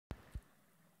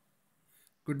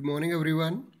Good morning,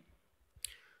 everyone.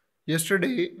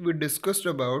 Yesterday, we discussed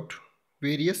about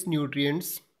various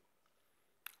nutrients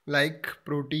like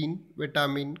protein,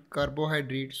 vitamin,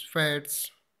 carbohydrates,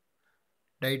 fats,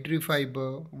 dietary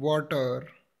fiber, water,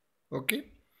 okay,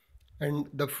 and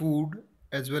the food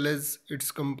as well as its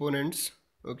components,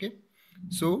 okay.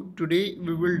 So, today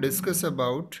we will discuss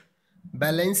about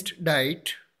balanced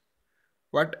diet.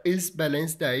 What is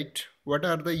balanced diet? What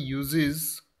are the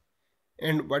uses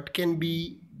and what can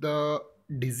be the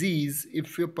disease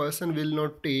if a person will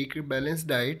not take a balanced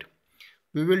diet?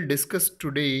 We will discuss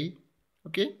today,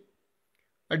 okay,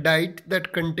 a diet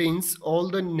that contains all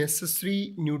the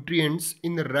necessary nutrients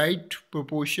in the right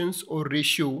proportions or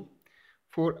ratio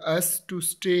for us to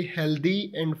stay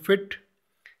healthy and fit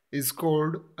is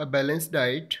called a balanced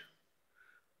diet.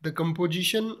 The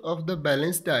composition of the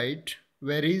balanced diet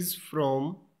varies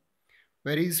for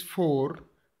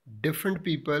different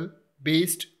people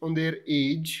based on their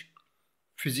age,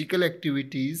 physical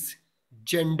activities,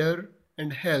 gender,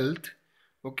 and health.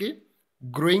 Okay,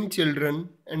 growing children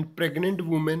and pregnant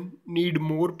women need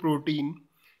more protein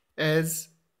as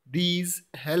these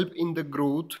help in the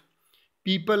growth.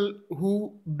 People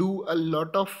who do a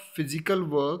lot of physical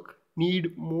work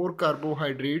need more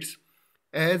carbohydrates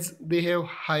as they have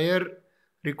higher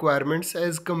requirements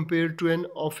as compared to an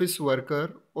office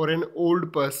worker or an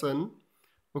old person.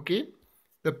 Okay,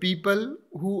 the people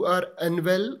who are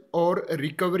unwell or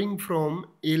recovering from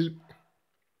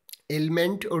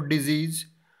ailment or disease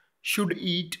should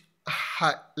eat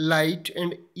light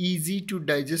and easy to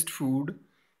digest food.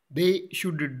 They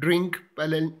should drink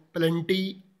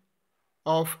plenty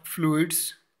of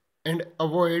fluids and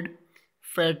avoid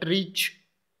fat rich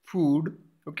food.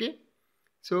 Okay,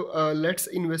 so let's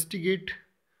investigate.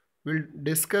 We'll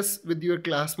discuss with your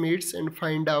classmates and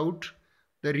find out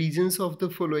the reasons of the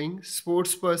following.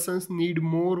 Sports persons need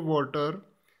more water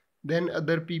than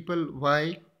other people.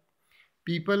 Why?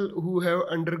 People who have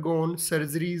undergone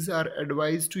surgeries are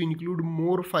advised to include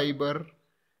more fiber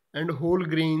and whole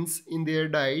grains in their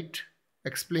diet.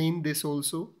 Explain this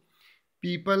also.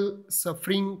 People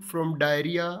suffering from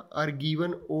diarrhea are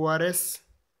given ORS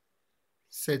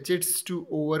sachets to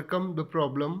overcome the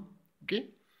problem. Okay,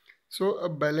 so a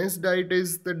balanced diet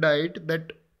is the diet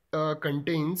that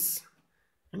contains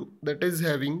and that is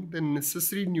having the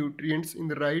necessary nutrients in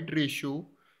the right ratio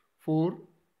for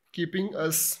keeping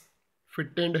us fit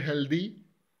and healthy.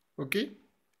 Okay,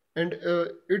 and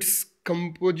its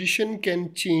composition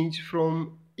can change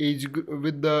from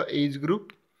with the age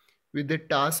group, with the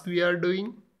task we are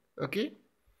doing. Okay,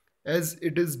 as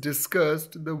it is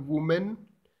discussed, the women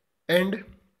and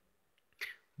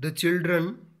the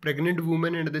children, pregnant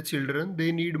women and the children,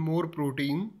 they need more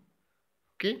protein.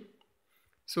 Okay,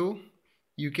 so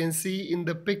you can see in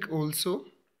the pic also,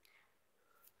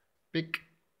 pic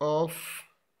of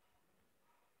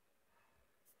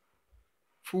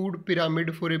food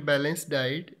pyramid for a balanced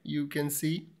diet. You can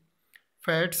see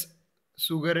fats,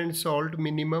 sugar and salt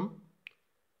minimum.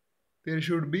 There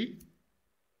should be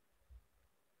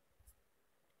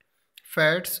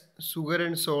fats, sugar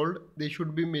and salt, they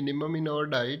should be minimum in our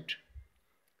diet.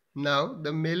 Now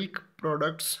the milk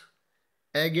products,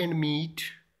 egg and meat,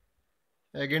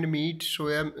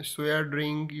 soya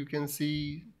drink, you can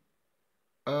see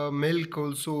milk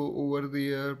also over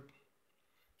there,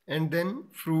 and then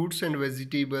fruits and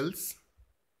vegetables.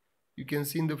 You can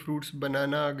see in the fruits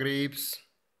banana, grapes,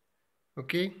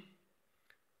 okay,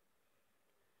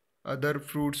 other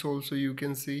fruits also you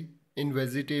can see. In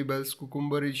vegetables,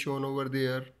 cucumber is shown over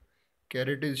there,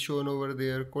 carrot is shown over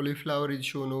there, cauliflower is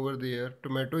shown over there,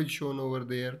 tomato is shown over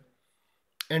there,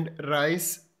 and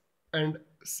rice and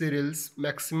cereals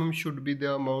maximum should be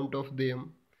the amount of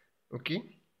them. Okay,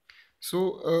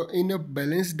 so in a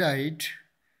balanced diet,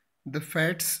 the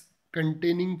fats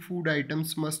containing food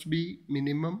items must be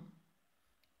minimum,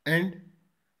 and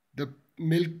the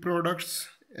milk products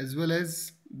as well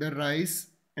as the rice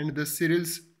and the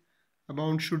cereals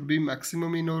amount should be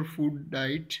maximum in our food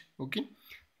diet. Okay,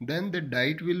 then the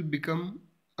diet will become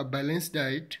a balanced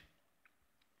diet.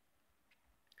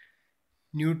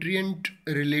 Nutrient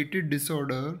related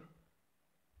disorder.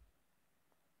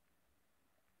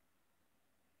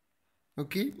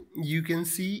 Okay, you can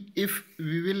see if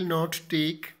we will not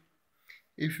take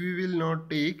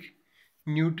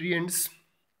nutrients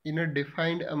in a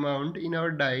defined amount in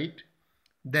our diet,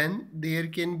 then there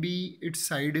can be its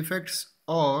side effects,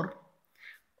 or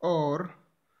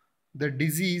the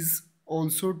disease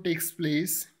also takes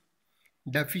place.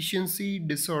 Deficiency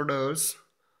disorders.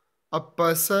 A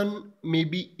person may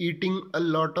be eating a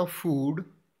lot of food,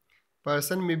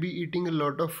 person may be eating a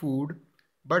lot of food,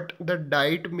 but the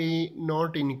diet may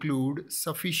not include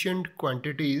sufficient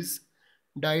quantities.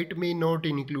 Diet may not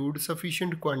include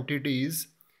sufficient quantities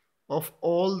of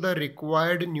all the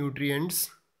required nutrients.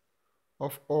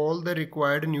 Of all the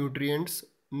required nutrients,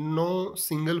 no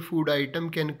single food item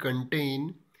can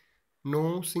contain.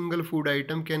 No single food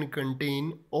item can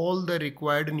contain all the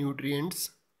required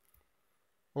nutrients.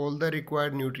 All the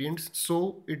required nutrients.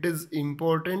 So it is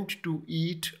important to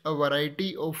eat a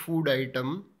variety of food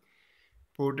item.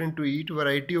 Important to eat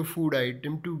variety of food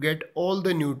item to get all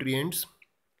the nutrients.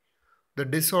 The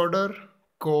disorder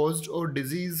caused or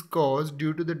disease caused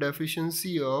due to the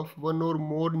deficiency of one or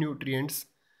more nutrients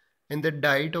in the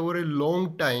diet over a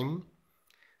long time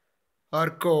are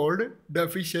called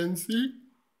deficiency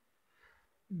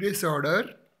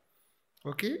disorder.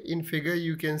 Okay, in figure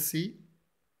you can see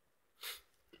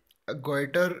a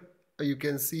goiter. You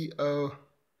can see a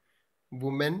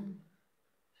woman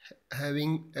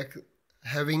having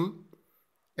having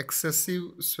excessive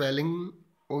swelling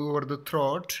over the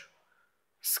throat.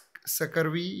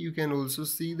 Scurvy, you can also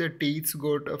see the teeth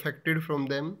got affected from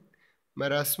them.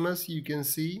 Marasmus, you can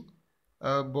see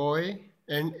a boy,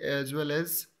 and as well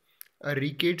as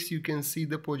rickets, you can see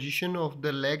the position of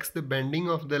the legs, the bending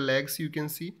of the legs, you can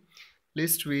see.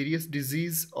 List various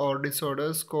disease or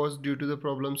disorders caused due to the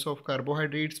problems of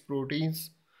carbohydrates,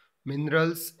 proteins,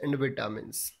 minerals and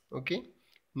vitamins. Okay,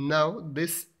 now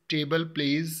this table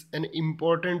plays an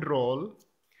important role.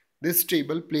 This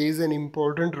table plays an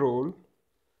important role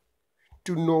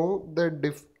to know the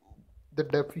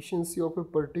deficiency of a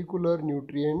particular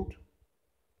nutrient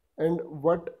and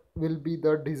what will be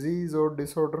the disease or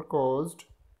disorder caused,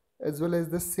 as well as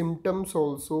the symptoms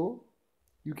also.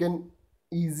 You can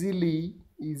easily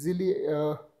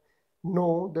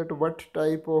know that what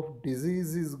type of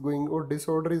disease is going or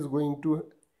disorder is going to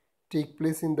take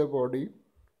place in the body.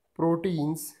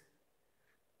 Proteins,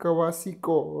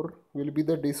 Kwashiorkor will be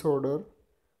the disorder.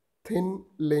 Thin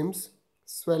limbs,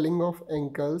 swelling of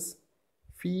ankles,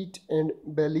 feet and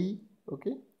belly.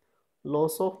 Okay,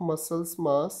 loss of muscles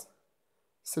mass,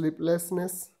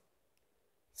 sleeplessness,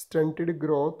 stunted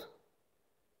growth,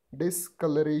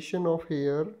 discoloration of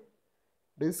hair,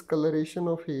 discoloration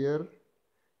of hair,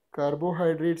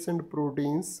 carbohydrates and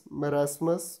proteins.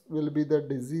 Marasmus will be the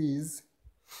disease.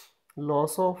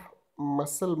 Loss of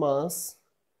muscle mass,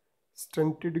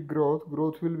 stunted growth,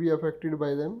 growth will be affected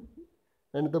by them,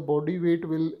 and the body weight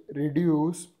will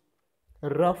reduce.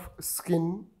 Rough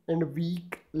skin and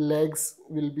weak legs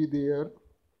will be there.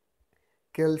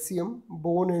 Calcium,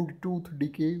 bone and tooth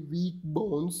decay, weak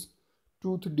bones,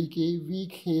 tooth decay,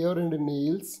 weak hair and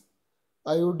nails.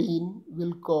 Iodine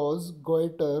will cause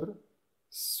goiter,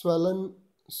 swollen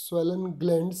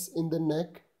glands in the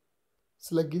neck,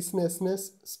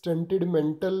 sluggishness, stunted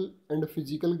mental and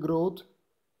physical growth,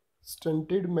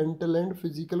 stunted mental and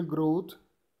physical growth.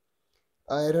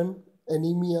 Iron,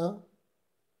 anemia,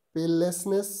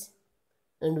 palelessness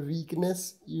and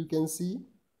weakness, you can see.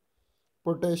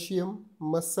 Potassium,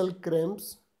 muscle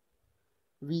cramps,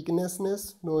 weakness,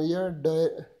 nausea,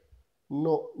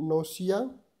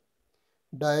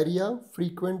 diarrhea,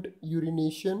 frequent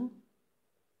urination.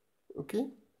 Okay,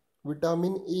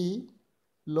 vitamin A,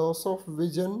 loss of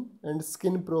vision and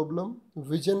skin problem.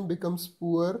 Vision becomes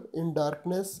poor in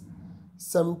darkness,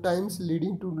 sometimes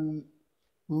leading to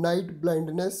night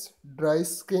blindness, dry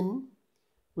skin.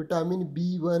 Vitamin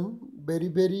B1,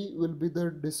 beriberi will be the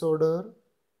disorder.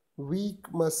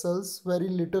 Weak muscles, very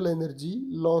little energy,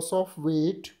 loss of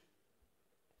weight.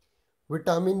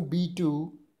 Vitamin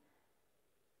B2,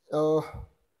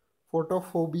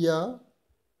 photophobia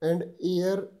and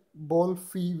air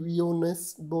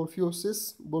bolfionosis,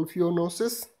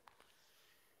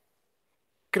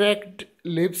 cracked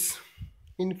lips,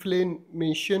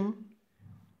 inflammation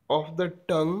of the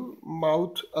tongue,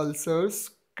 mouth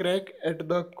ulcers, crack at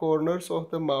the corners of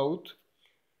the mouth,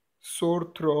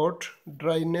 sore throat,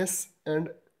 dryness and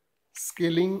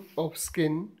scaling of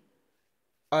skin.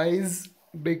 Eyes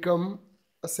become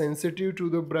sensitive to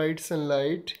the bright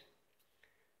sunlight.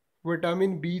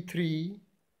 Vitamin B3,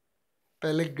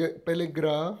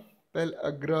 pellagra,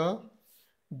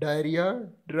 diarrhea,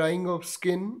 drying of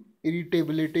skin,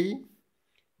 irritability.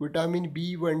 Vitamin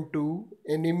B12,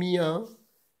 anemia,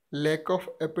 lack of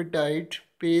appetite,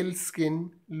 pale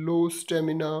skin, low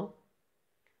stamina.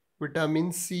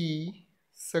 Vitamin C,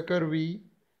 scurvy,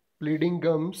 bleeding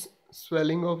gums,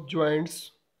 swelling of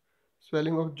joints,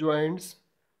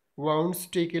 wounds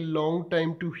take a long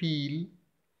time to heal.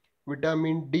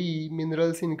 Vitamin D,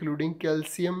 minerals including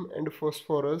calcium and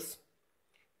phosphorus,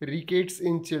 rickets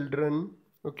in children,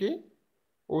 okay,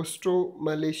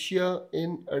 osteomalacia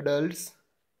in adults,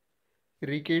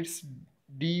 rickets,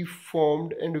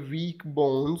 deformed and weak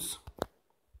bones,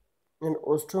 and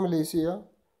osteomalacia,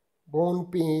 bone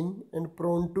pain and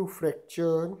prone to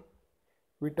fracture,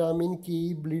 vitamin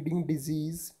K, bleeding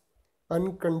disease,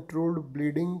 uncontrolled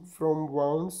bleeding from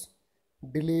wounds,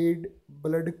 delayed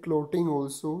blood clotting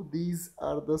also. These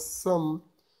are the some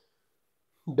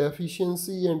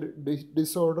deficiency and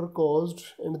disorder caused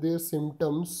and their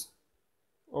symptoms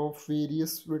of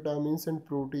various vitamins and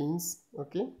proteins.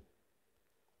 Okay.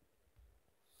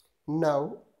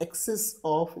 Now, excess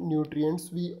of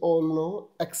nutrients. We all know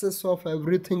excess of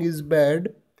everything is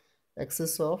bad.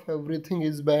 Excess of everything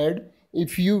is bad.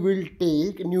 If you will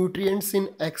take nutrients in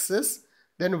excess,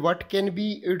 then what can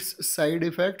be its side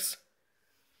effects?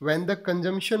 When the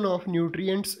consumption of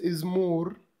nutrients is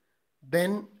more,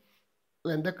 then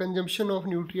when the consumption of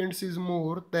nutrients is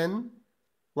more than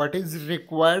what is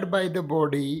required by the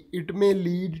body, it may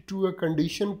lead to a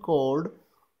condition called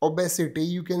obesity.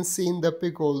 You can see in the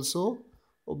pic also.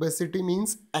 Obesity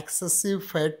means excessive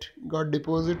fat got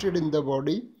deposited in the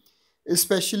body,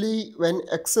 especially when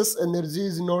excess energy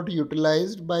is not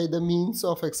utilized by the means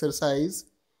of exercise.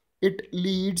 It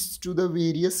leads to the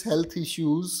various health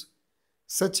issues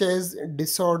such as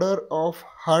disorder of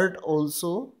heart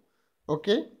also.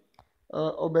 Okay.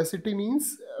 Obesity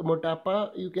means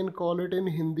motapa, you can call it in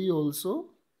Hindi also.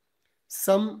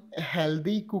 Some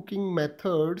healthy cooking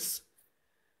methods,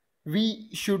 we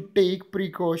should take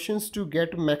precautions to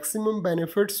get maximum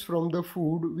benefits from the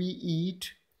food we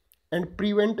eat and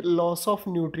prevent loss of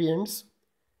nutrients.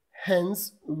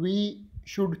 Hence, we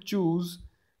should choose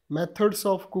methods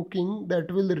of cooking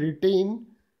that will retain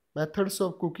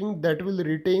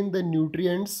the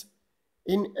nutrients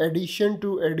in addition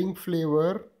to adding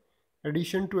flavor.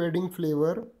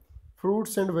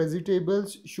 Fruits and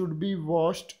vegetables should be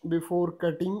washed before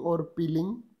cutting or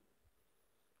peeling.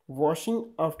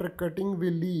 Washing after cutting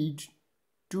will lead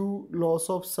to loss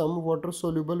of some water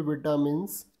soluble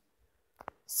vitamins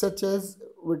such as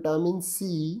vitamin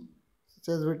C,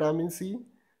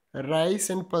 Rice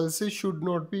and pulses should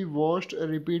not be washed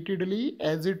repeatedly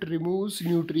as it removes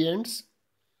nutrients.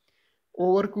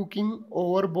 Overcooking,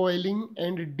 overboiling,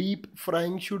 and deep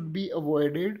frying should be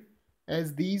avoided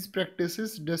as these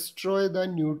practices destroy the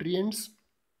nutrients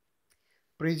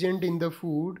present in the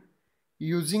food.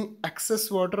 Using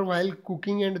excess water while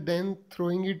cooking and then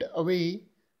throwing it away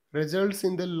results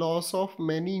in the loss of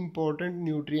many important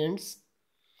nutrients.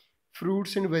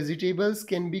 Fruits and vegetables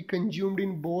can be consumed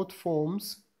in both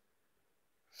forms,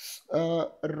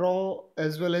 raw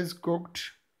as well as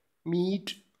cooked.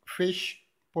 Meat, fish,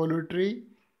 poultry,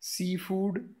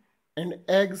 seafood, and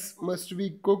eggs must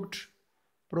be cooked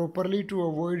properly to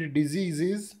avoid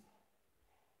diseases.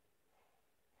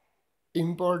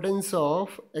 Importance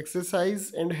of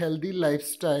exercise and healthy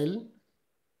lifestyle.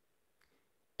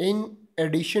 In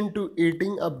addition to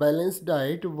eating a balanced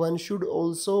diet, one should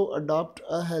also adopt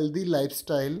a healthy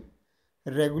lifestyle.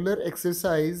 Regular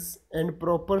exercise and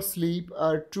proper sleep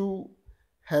are two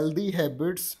healthy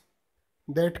habits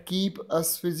that keep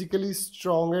us physically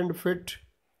strong and fit.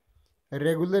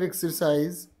 Regular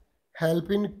exercise help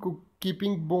in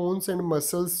keeping bones and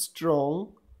muscles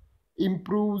strong,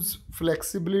 improves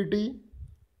flexibility,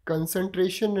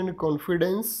 concentration and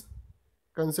confidence.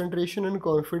 Concentration and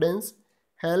confidence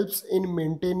helps in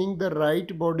maintaining the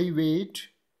right body weight,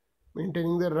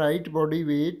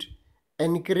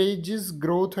 encourages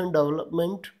growth and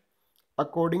development.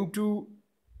 According to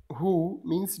WHO,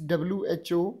 means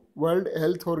WHO, World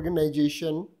Health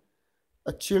Organization,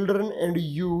 children and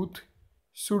youth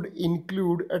should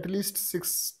include at least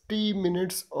 60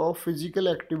 minutes of physical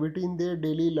activity in their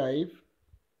daily life.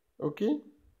 Okay.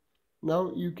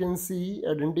 Now you can see,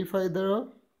 identify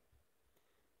the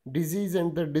disease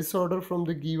and the disorder from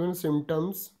the given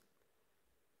symptoms.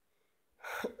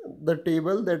 The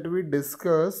table that we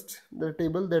discussed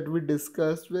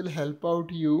will help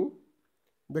out you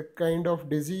the kind of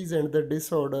disease and the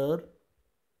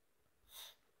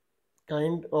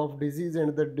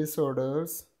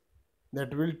disorders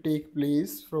that will take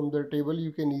place. From the table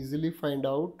you can easily find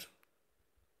out.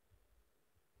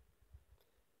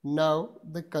 Now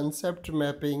the concept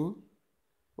mapping,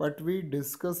 what we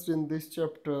discussed in this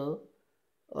chapter,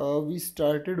 we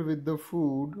started with the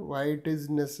food, why it is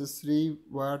necessary,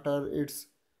 what are its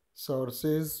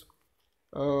sources,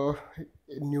 uh,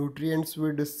 nutrients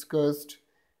we discussed,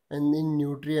 and in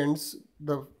nutrients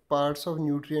the parts of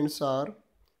nutrients are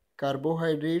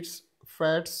carbohydrates,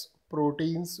 fats,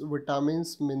 proteins,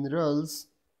 vitamins, minerals.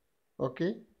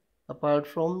 Okay. Apart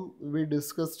from, we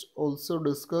discussed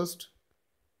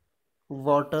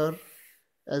water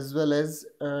as well as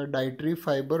dietary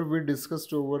fiber we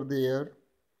discussed over there.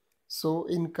 So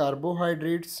in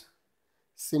carbohydrates,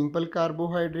 simple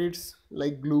carbohydrates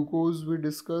like glucose we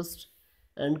discussed,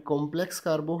 and complex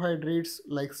carbohydrates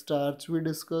like starch we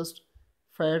discussed,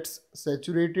 fats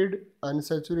saturated,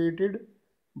 unsaturated,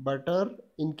 butter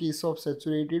in case of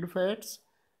saturated fats,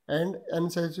 and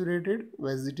unsaturated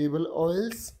vegetable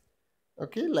oils,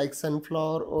 okay, like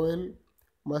sunflower oil,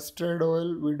 mustard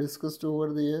oil we discussed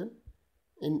over there,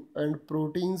 and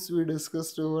proteins we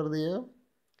discussed over there,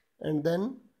 and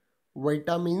then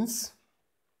vitamins,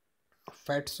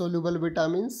 fat soluble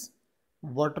vitamins,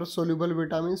 water soluble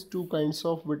vitamins. Two kinds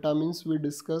of vitamins we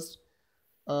discussed.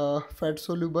 Fat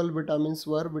soluble vitamins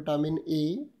were vitamin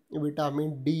A,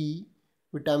 vitamin D,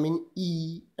 vitamin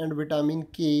E, and vitamin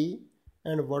K,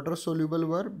 and water soluble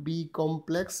were B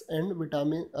complex and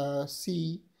vitamin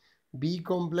C. B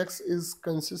complex is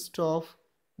consist of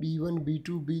B1,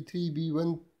 B2, B3,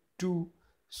 B1, 2.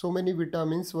 So many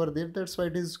vitamins were there, that's why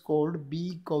it is called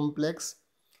B complex.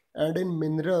 And in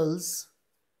minerals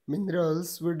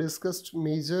we discussed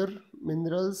major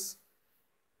minerals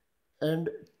and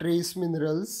trace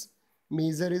minerals.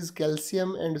 Major is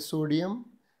calcium and sodium.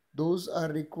 Those are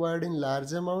required in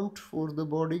large amount for the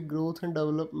body growth and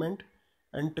development.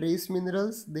 And trace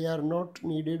minerals, they are not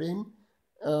needed in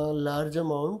large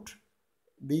amount.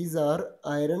 These are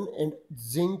iron and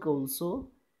zinc also.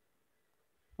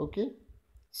 Okay.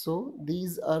 So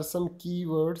these are some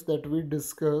keywords that we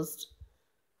discussed.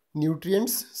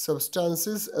 Nutrients,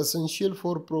 substances essential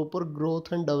for proper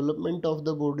growth and development of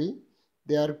the body,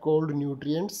 they are called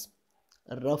nutrients.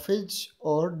 Roughage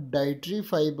or dietary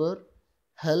fiber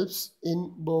helps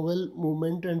in bowel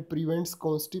movement and prevents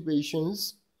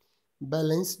constipations.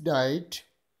 Balanced diet,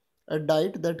 a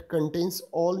diet that contains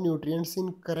all nutrients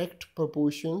in correct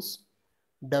proportions.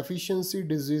 Deficiency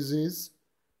diseases,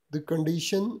 the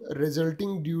condition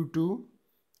resulting due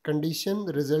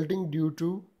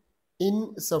to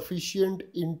insufficient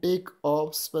intake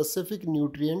of specific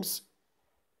nutrients,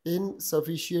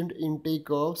 insufficient intake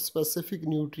of specific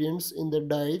nutrients in the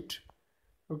diet.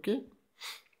 Okay,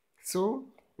 so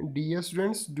dear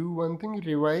students, do one thing,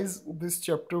 revise this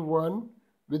chapter 1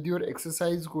 with your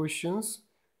exercise questions,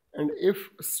 and if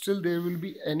still there will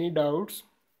be any doubts,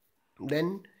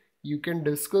 then you can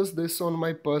discuss this on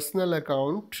my personal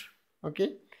account.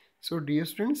 Okay, so dear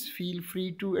students, feel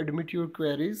free to admit your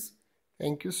queries.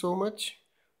 Thank you so much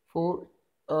for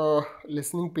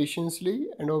listening patiently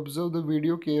and observe the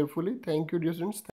video carefully. Thank you, dear students.